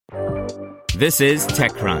This is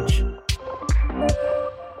TechCrunch.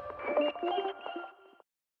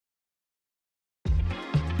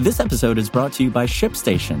 This episode is brought to you by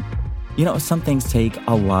ShipStation. You know, some things take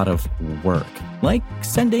a lot of work, like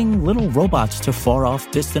sending little robots to far-off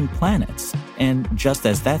distant planets. And just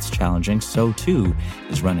as that's challenging, so too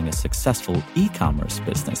is running a successful e-commerce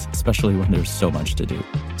business, especially when there's so much to do.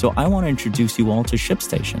 So I want to introduce you all to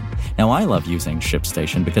ShipStation. Now, I love using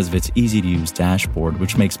ShipStation because of its easy-to-use dashboard,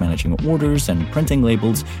 which makes managing orders and printing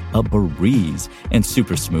labels a breeze and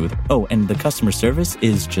super smooth. Oh, and the customer service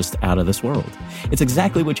is just out of this world. It's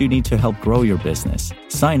exactly what you need to help grow your business.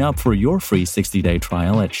 Sign up for your free 60-day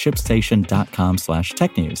trial at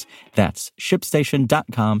shipstation.com/technews. That's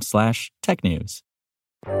shipstation.com/technews.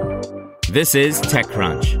 This is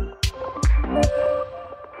TechCrunch.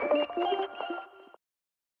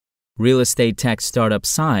 Real estate tech startup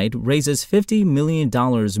Side raises $50 million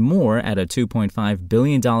more at a $2.5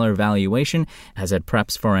 billion valuation as it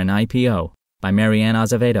preps for an IPO. By Marianne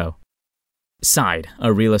Azevedo. Side,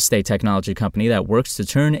 a real estate technology company that works to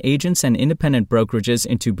turn agents and independent brokerages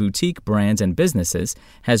into boutique brands and businesses,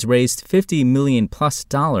 has raised $50 million plus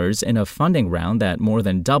in a funding round that more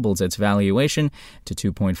than doubles its valuation to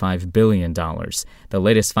 $2.5 billion. The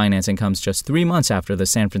latest financing comes just 3 months after the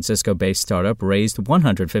San Francisco-based startup raised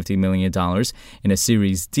 $150 million in a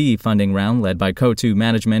Series D funding round led by Coatue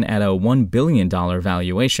Management at a $1 billion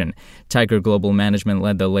valuation. Tiger Global Management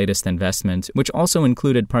led the latest investment, which also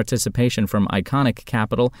included participation from Iconic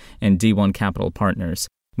Capital and D1 Capital Partners.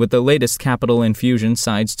 With the latest capital infusion,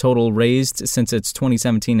 Side's total raised since its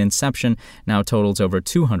 2017 inception now totals over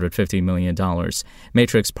 $250 million.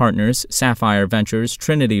 Matrix Partners, Sapphire Ventures,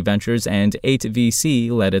 Trinity Ventures, and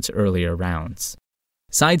 8VC led its earlier rounds.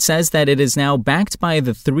 Side says that it is now backed by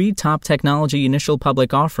the 3 top technology initial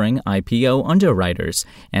public offering IPO underwriters,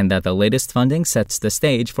 and that the latest funding sets the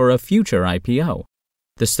stage for a future IPO.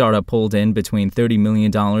 The startup pulled in between $30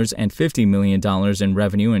 million and $50 million in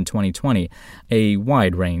revenue in 2020, a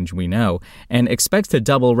wide range, we know, and expects to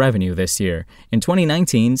double revenue this year. In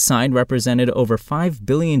 2019, Side represented over $5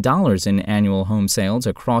 billion in annual home sales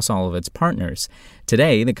across all of its partners.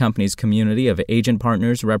 Today, the company's community of agent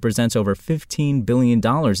partners represents over $15 billion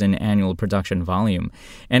in annual production volume,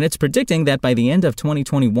 and it's predicting that by the end of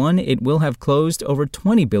 2021, it will have closed over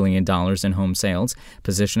 $20 billion in home sales,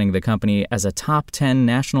 positioning the company as a top 10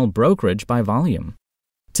 national brokerage by volume.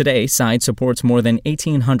 Today, Side supports more than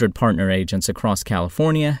 1,800 partner agents across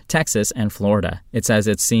California, Texas, and Florida. It says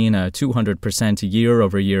it's seen a 200%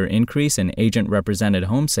 year-over-year increase in agent-represented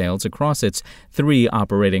home sales across its 3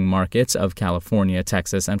 operating markets of California,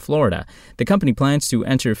 Texas, and Florida. The company plans to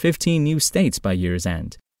enter 15 new states by year's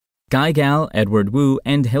end. Guy Gal, Edward Wu,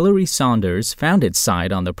 and Hillary Saunders founded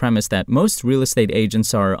Side on the premise that most real estate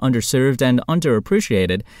agents are underserved and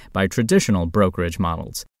underappreciated by traditional brokerage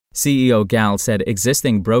models. CEO Gal said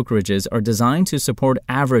existing brokerages are designed to support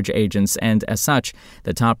average agents, and as such,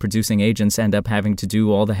 the top producing agents end up having to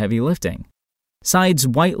do all the heavy lifting. Side's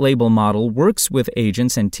white label model works with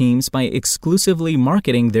agents and teams by exclusively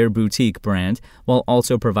marketing their boutique brand while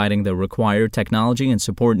also providing the required technology and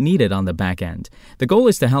support needed on the back end. The goal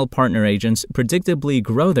is to help partner agents predictably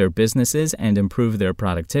grow their businesses and improve their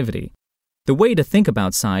productivity. The way to think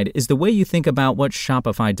about Side is the way you think about what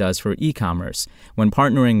Shopify does for e-commerce. When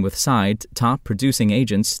partnering with Side, top producing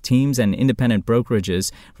agents, teams, and independent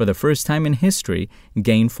brokerages for the first time in history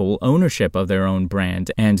gain full ownership of their own brand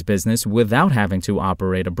and business without having to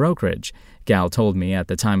operate a brokerage. Gal told me at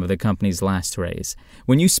the time of the company's last raise.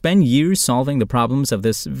 When you spend years solving the problems of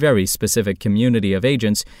this very specific community of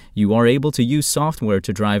agents, you are able to use software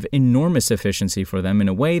to drive enormous efficiency for them in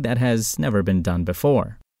a way that has never been done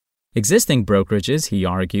before. Existing brokerages, he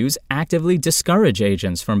argues, actively discourage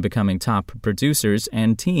agents from becoming top producers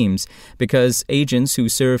and teams because agents who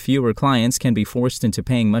serve fewer clients can be forced into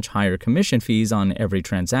paying much higher commission fees on every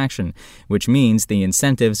transaction, which means the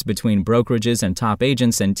incentives between brokerages and top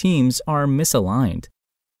agents and teams are misaligned.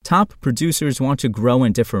 Top producers want to grow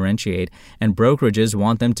and differentiate, and brokerages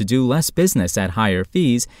want them to do less business at higher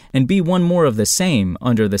fees and be one more of the same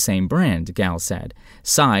under the same brand, Gal said.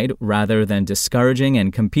 Side, rather than discouraging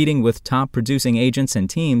and competing with top producing agents and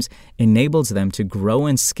teams, enables them to grow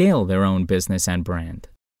and scale their own business and brand.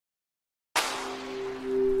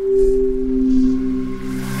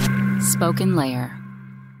 Spoken Layer.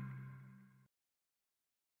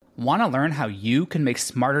 Want to learn how you can make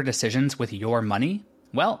smarter decisions with your money?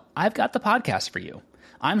 Well, I've got the podcast for you.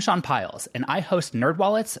 I'm Sean Piles, and I host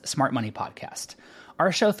NerdWallet's Smart Money Podcast.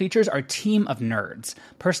 Our show features our team of nerds,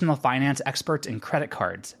 personal finance experts in credit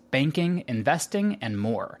cards, banking, investing, and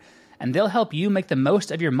more. and they'll help you make the most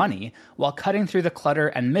of your money while cutting through the clutter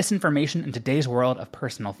and misinformation in today's world of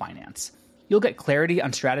personal finance. You'll get clarity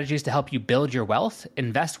on strategies to help you build your wealth,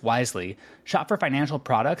 invest wisely, shop for financial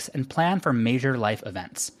products, and plan for major life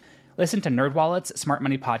events. Listen to NerdWallet's Smart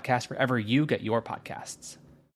Money Podcast wherever you get your podcasts.